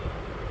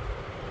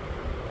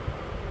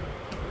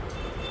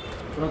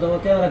 তোমার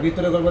ক্যামেরা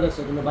ভিতরে গল্প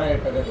দেখছো, কিন্তু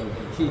বাইরেটা দেখো,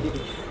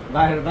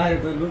 বাইরে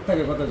তো লোক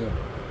থাকে কতজন,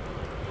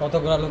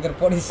 কতগুলো লোকের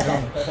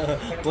পরিশ্রম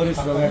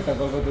একটা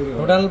গল্প তৈরি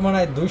টোটাল মানে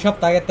 2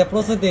 সপ্তাহ আগে তে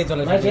প্রসেস দিয়ে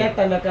চলে ভাই।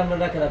 একটা না ক্যামেরা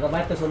রাখে রাখা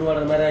বাইরটা সোলো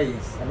অর্ডার মেরে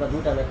আইস, আমরা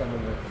দুটা না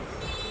ক্যামেরা রাখি।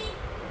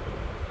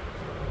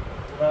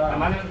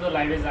 আমাদের তো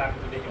লাইভে যা আমি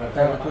তো দেখি না।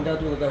 তুমি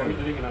দেখো আমি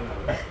তো দেখি না।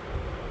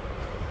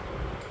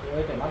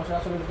 ওইটাই মানুষের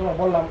আসলে তোমার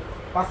বললাম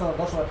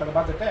 5,000-10,000 টাকা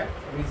বাজেটে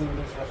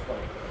ভিজিবিলিটি শেষ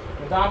করে,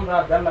 কিন্তু আমরা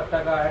 1.5 লাখ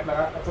টাকা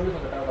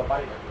 1,40,000 টাকা তো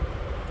পারি না,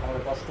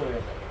 আমাদের কষ্ট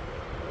হয়ে যায়।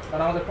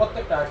 কারণ আমাদের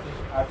প্রত্যেকটা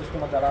আর্টিস্ট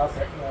তোমার যারা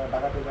আছে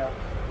ঢাকা থেকে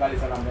গাড়ি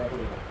ছাড়া আমরা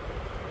করি না,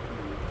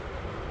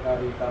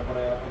 গাড়ি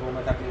তারপরে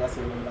রুমে থাকলে আছে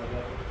রুম লাগে,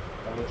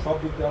 তারপরে সব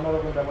দিক দিয়ে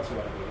অন্যরকম ব্যবস্থা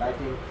করা হয়।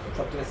 লাইটিং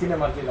সব থেকে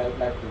সিনেমার যে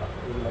লাইটগুলো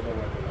এগুলো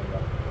ব্যবহার করি আমরা,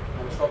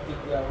 মানে সব দিক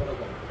দিয়ে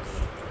ওরকম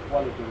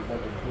কোয়ালিটি।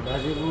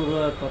 গাজীপুর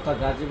তথা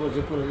গাজীপুর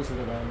যে করে দিয়েছিল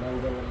নাম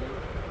বললে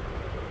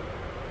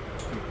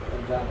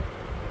জানো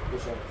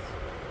বিষয়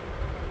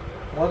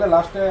আমাদের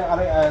লাস্টে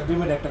আরে 2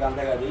 মিনিট একটা গান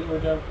দেখা দিই,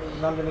 ওইটার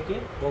নাম জানি কি?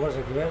 প্রকাশ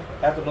কিভাবে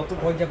এত নতুন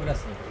কলজাপুর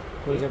আছে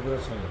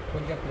কলজাপুরের সঙ্গে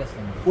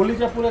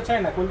কলিজাপুরে চাই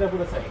না,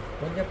 কলিজাপুরে চাই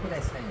কলজাপুর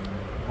আছে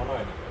মনে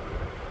হয় না।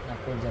 না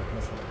কলজাপুর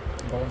আছে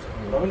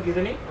রবিন কি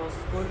জানি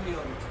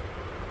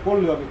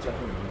পল্লী অফিসার,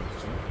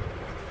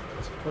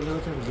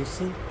 কলজাপুর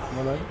দিচ্ছি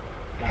মনে হয়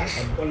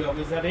পল্লী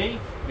অফিসার এই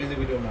মিউজিক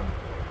ভিডিওর নাম।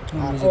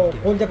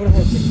 কলজাপুর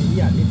হচ্ছে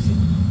ইয়া লিপসি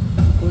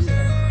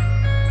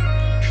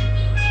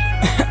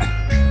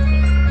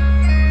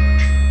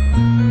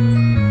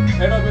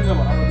এটা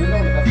বৃন্দাবন, আমরা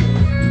বৃন্দাবনে কাজ করি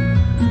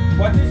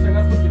 35 টাকা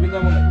কাজ করছি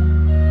বৃন্দাবনে।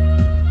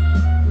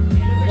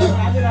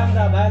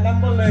 আমরা ভাই নাম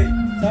বললেই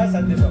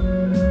 6-7 দিন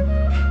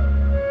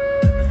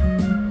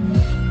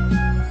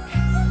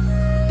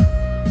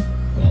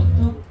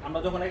আমরা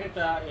যখন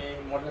একটা এই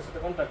মডেলের সাথে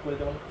কন্ট্যাক্ট করি,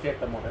 যেমন সে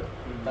একটা মডেল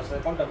তার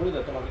সাথে কন্ট্যাক্ট করি যে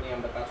তোমাকে নিয়ে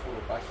আমরা কাজ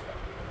করবো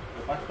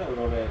 5টা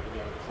ওইভাবে তুমি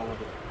আমাকে সময়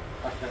দেবে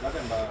 5টা কাজ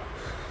আমরা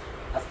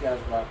আজকে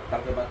আসবা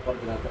কালকে বাদ পরের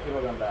দিন আসবা,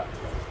 এভাবে আমরা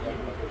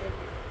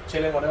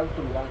ছেলে মডেল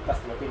তুমি কাজ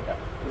করবো 3টা,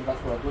 তুমি কাজ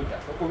করবো 2টা,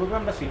 তো ওইভাবে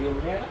আমরা শিডিউল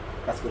নিয়ে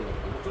কাজ করি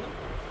বুঝছো।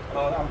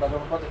 আমরা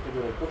যখন প্রজেক্টে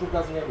বেরোই প্রচুর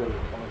কাজ নিয়ে বেরোই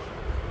সমস্যা।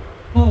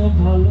 ও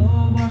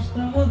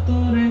ভালোবাসতাম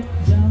তোরে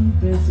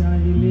জানতে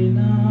চাইলি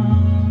না,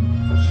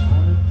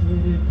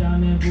 স্বার্থের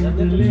টানে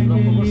বদলে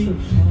গেলি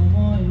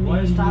সময়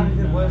বয়সটা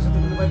আগে বয়স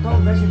থেকে ভাই তো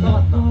বেশি তো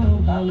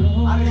না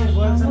আগে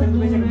বয়স থেকে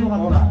বেশি একটু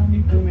ভালো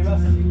একটু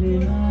চাইলি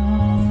না,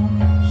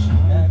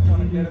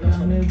 স্বার্থের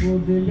টানে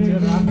বদলে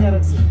গেলি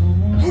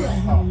সময়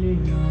দিলি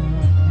না,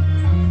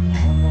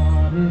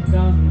 আমার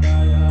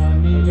কান্দায়া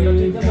নিলে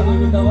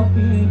কাউকে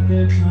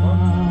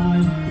ঠাই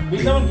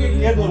বৃন্দাবন কি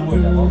কে ধরবো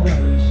এটা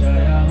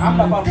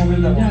আমরা পারবো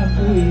বৃন্দাবন।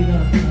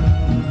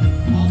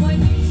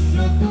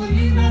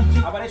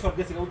 আবার এই শর্ট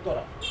গেছে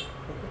উত্তরা,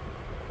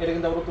 এটা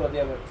কিন্তু আবার উত্তরা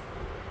দিয়ে হবে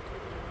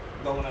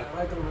গগনের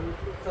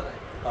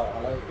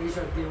এই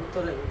সব দিয়ে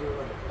উত্তরে ভিডিও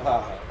করে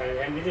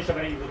নিজে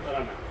সবাই উত্তরা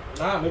না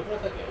না মিরপুরে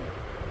থাকে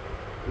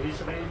নিজে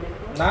সবাই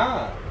না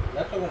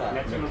নেত্রকোনা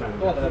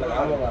তোমাদের এলাকা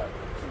আলাদা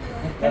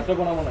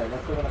নেত্রকোনা মনে হয়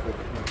নেত্রকোনা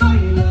করবে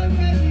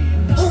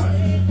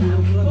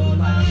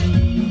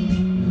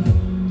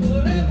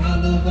তোরে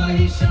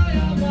ভালোবাসায়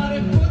আমার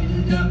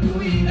কইরা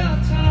কইরা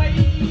ছাই,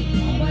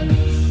 আমার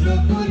নিঃস্ব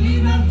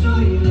কইরা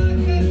চইলা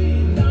গেলি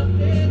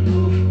তাতে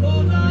দুঃখ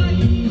নাই,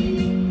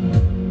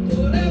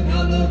 তোরে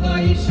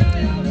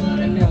ভালোবাসায়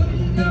আমার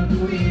কইরা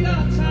কইরা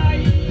ছাই।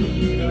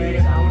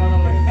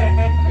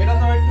 এটা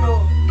তো একটু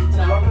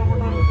লটর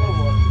পটর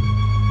করবো।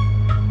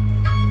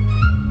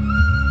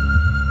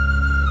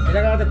 এটা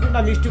আমাদের কোনটা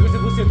মিষ্টি কিছু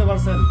বুঝতে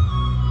পারছেন?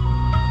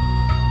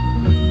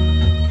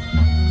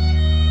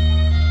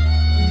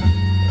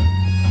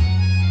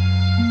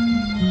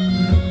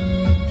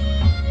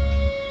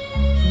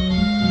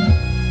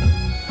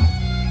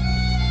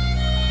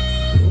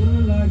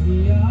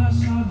 লাগিয়া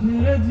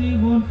সাধের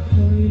জীবন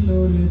হইল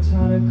রে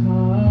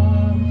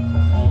ছারখার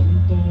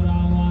অন্তর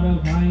আমার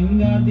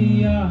ভাঙ্গা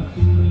দিয়া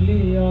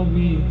তুললি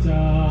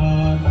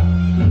অবিচার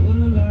তোর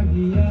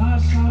লাগিয়া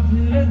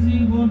সাধের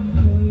জীবন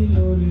হইল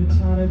রে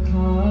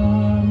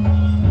ছারখার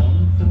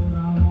অন্তর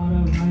আমার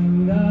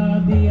ভাঙ্গা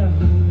দিয়া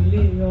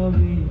তুললি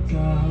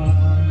অবিচার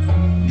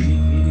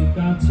পৃথিবীর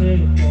কাছে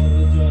পর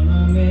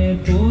জনমে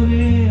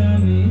তোরে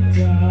আমি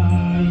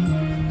চাই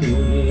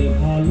তোরে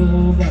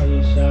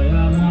ভালোবাসায়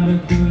আমার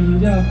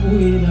কইরা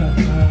পুইরা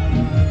খাই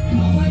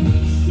আমায়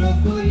নিঃস্ব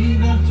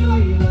কইরা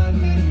চইলা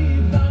গেলি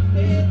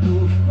তাতে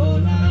দুঃখ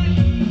নাই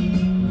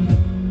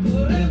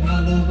তোরে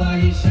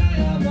ভালোবাসায়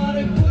আমার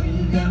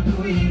কইরা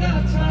পুইরা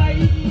ছাই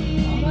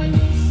আমায়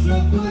নিঃস্ব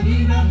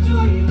কইরা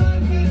চইলা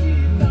গেলি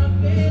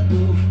তাতে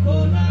দুঃখ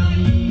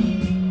নাই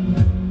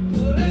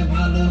তোরে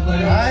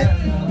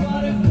ভালোবাসায়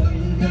আমার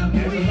কইরা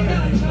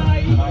পুইরা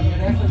ছাই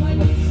আমায়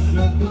নিঃস্ব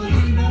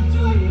কইরা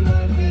চইলা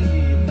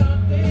গেলি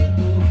তাতে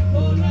দুঃখ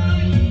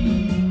নাই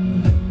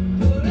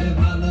তোরে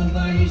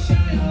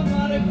ভালোবাসায়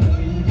আমার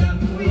কইরা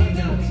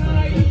পুইরা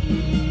ছাই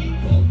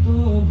কত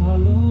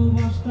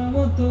ভালোবাসতাম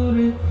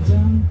তোরে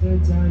জানতে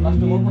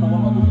চাইলি না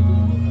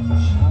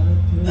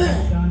স্বার্থের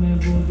টানে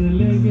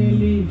বদলে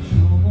গেলি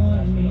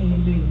সময়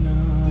নিলি না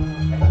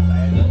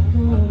কত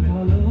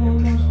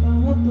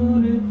ভালোবাসতাম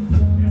তোরে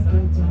জানতে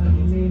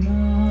চাইলি না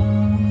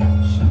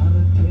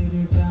স্বার্থের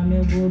টানে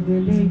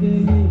বদলে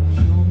গেলি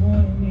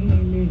সময়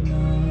নিলি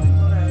না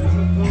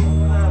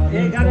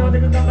এই গানের মধ্যে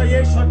কিন্তু আমরা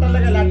এই শটটা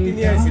লাগে লাঠি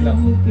নিয়ে আইছিলাম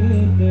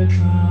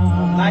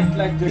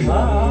লাইট জন্য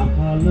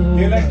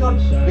এই লাইট তো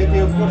বেতে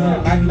অফ করছে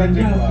লাইট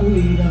জন্য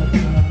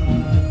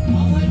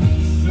আমার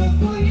নিঃস্ব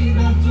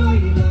কইরা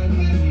চইলা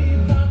গেলি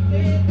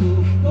তাতে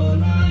দুঃখ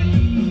নাই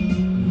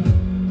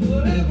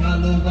তোরে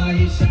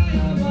ভালোবাসায়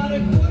আমার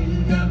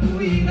কইরা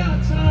পুইরা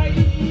ছাই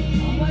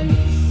আমার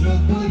নিঃস্ব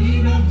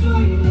কইরা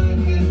চইলা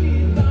গেলি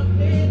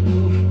তাতে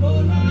দুঃখ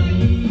নাই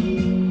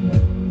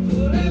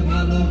তোরে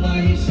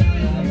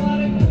ভালোবাসায়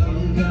আমার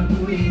কইরা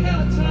পুইরা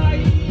ছাই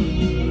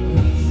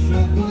নিঃস্ব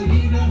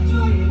কইরা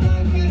চইলা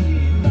গেলি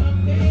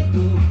তাতে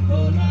দুঃখ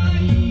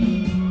নাই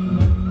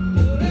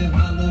তোরে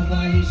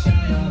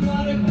ভালোবাসায়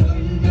আমার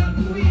কইরা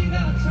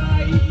পুইরা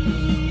ছাই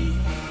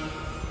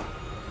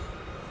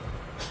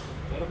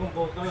এরকম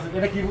বহুত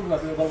এটা কি বুঝলা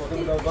তুমি গল্প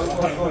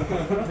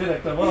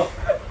একটা বলো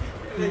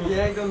কি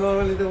একদম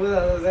নরমালি তো বোঝা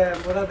যায়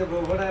পড়াতে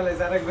পড়ালে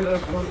আরেক বের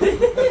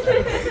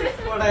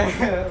পড়ায়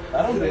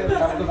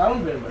দারুণ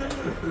বের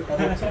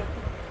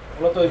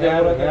বলো তো যে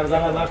এর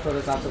জায়গা নষ্ট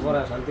হয়ে চাচ্ছে পড়া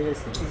শান্তি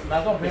গেছে না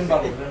তো ব্রেন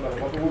বাবু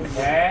কত বুঝ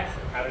হ্যাঁ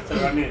আর হচ্ছে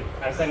রনি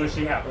আর সাগর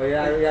শিহাব ওই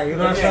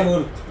হিরো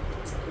আশরাফুল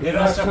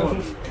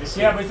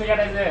শিহাব হয়েছে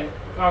গেটা যে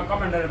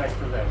কমান্ডারের বাইক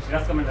তো যায়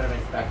সিরাজ কমান্ডারের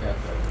বাইক আচ্ছা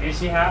আচ্ছা এই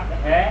শিহাব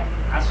হ্যাঁ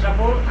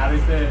আশরাফুল আর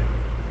হচ্ছে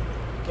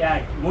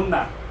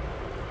মুন্না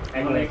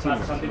এগুলো এক ক্লাস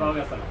শান্তি পাওয়া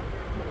গেছে না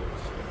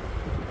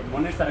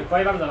মনের স্যার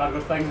কয়বার যাবার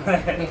করছে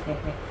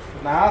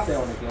না আছে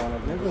অনেকে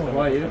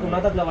ভাই এরকম না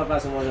থাকলে আমার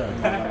কাছে মজা হয়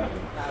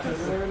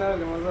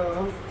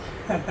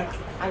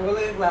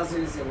আঙ্গুলে ক্লাস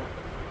হয়েছে না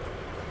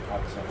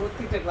আচ্ছা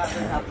প্রত্যেকটা ক্লাসে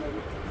হাত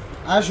লাগে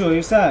আসো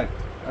ইসাক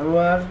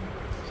আমার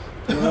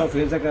তোমরা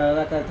ফ্রেন্ডস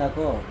এলাকায়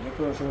থাকো যে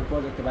কোনো সময়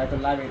প্রজেক্টে বাইরে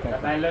লাগে থাকো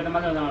তাইলে তো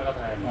মাঝে মাঝে আমার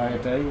কথা হয় আর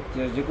এটাই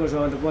যে কোনো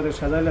সময় প্রজেক্ট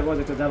সাজাইলে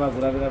প্রজেক্টে যাবা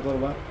ঘোরাফেরা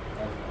করবা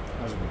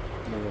আসবে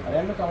আর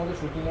এমনি তো আমাদের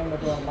শুটিং এর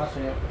মতো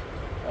মাসে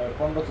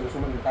 15 থেকে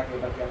 16 দিন থাকে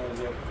এটা কেন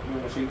যে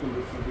বিভিন্ন শিল্পী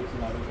দেখছি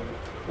না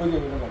ওই যে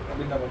এরকম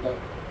বৃন্দাবন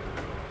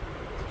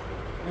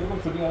এরকম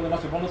শুটিং আমাদের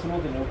মাসে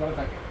 15-16 দিন ওখানে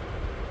থাকে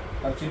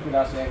তার শিল্পীরা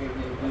আসে এক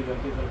একদিন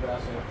 2-3 করে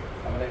আসে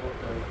আমরা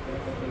করতে হয়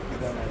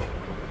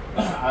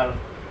আর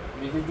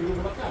মিউজিক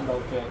ভিডিওগুলোতে আমরা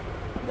হচ্ছে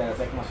দেখা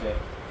যাচ্ছে এক মাসে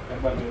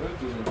একবার বেরোবে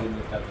 2 দিন 3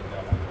 দিন 4 দিন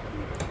যাওয়া লাগে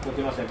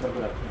প্রতি মাসে একবার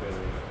করে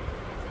বেরোবে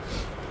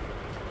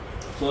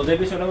তো যে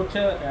বিষয়টা হচ্ছে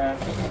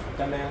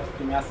তাহলে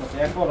তুমি আস্তে আস্তে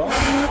এক করো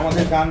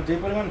আমাদের গান যে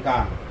পরিমাণ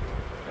গান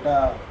এটা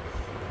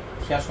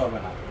শেষ হবে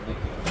না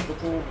দেখতে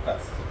প্রচুর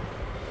কাজ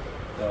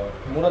তো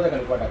মোরা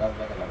দেখালে কয়টা কাজ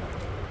দেখালাম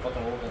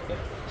প্রথম ওকে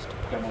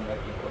কেমন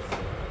কি করছে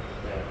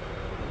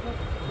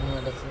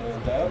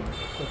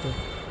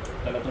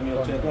তাহলে তুমি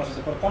হচ্ছে তোমার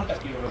সাথে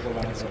কন্ট্যাক্ট কীভাবে করবে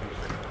আমার সাথে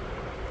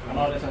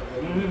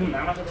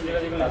আমার সাথে যেটা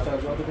যেগুলো আছে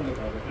যতক্ষণ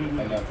দেখতে হবে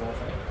তাহলে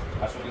সমস্যা নেই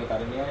আসলে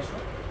তারা নিয়ে আসো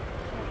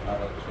আর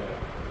হচ্ছে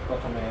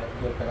প্রথমে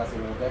দু একটা কাছে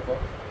দেখো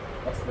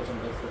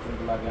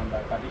এক্সপ্রেশনগুলো আগে আমরা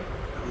কাটি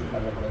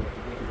তারপরে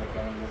দেখি যে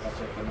কেমন লোক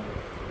আছে কেমন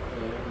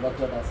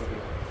লজ্জাটা আছে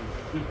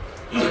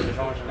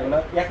সমস্যা নেই এগুলো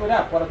ইয়া করে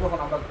পরে তখন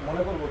আমরা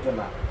মনে করবো যে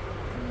না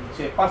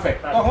সে পারফেক্ট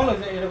তখন ওই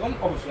যে এরকম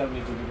অফিসিয়াল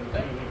মিউজিক ভিডিওটা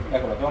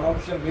দেখো যখন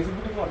অফিসিয়াল মিউজিক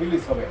ভিডিও তোমার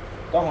রিলিজ হবে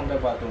তখন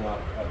দেখবা তোমার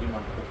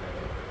ডিমান্ড করতে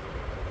হবে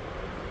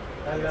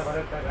তাহলে আবার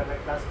টাকাতে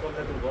কাজ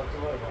করলে তুমি বলতে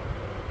পারবো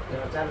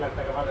 4 লাখ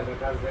টাকা বাজারে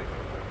কাজ দেখ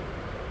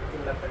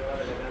 3 লাখ টাকা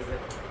বাজারে কাজ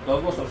দেখ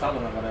 10 বছর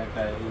সাধনা করে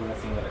একটা ইউনিভার্স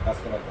সিঙ্গারে কাজ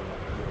করার জন্য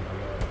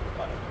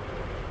পারে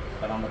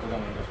কারণ আমরা তো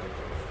জানি ইন্ডাস্ট্রি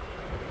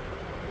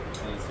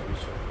এই সব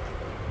বিষয়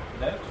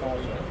দেখ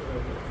সমস্যা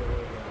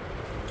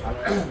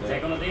যে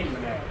কোনো দিন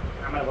মানে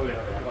আমার বলে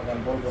হবে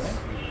আমি বলবো না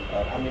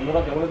আর আমি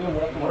মোরাকে বলে দেবো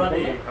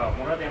মোরাদি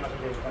আমার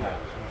সাথে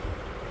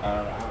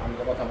আর আমি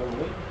তো কথা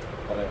বলবোই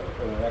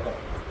তারপরে এখন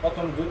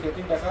প্রথম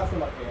 2-3টা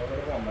কাস্টমারকে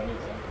এরকম আমরা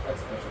নিচ্ছি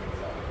এক্সপ্রেশন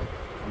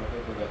আমাকে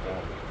একটু দেখতে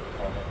হবে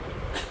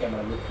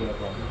ক্যামেরা লুক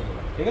কিরকম,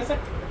 ঠিক আছে?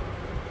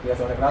 ঠিক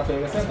আছে, অনেক রাত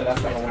হয়ে গেছে, তাহলে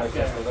আজকে আমরা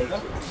শেষ করে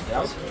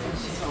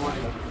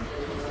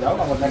যাও,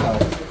 আমার দেখা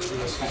হবে।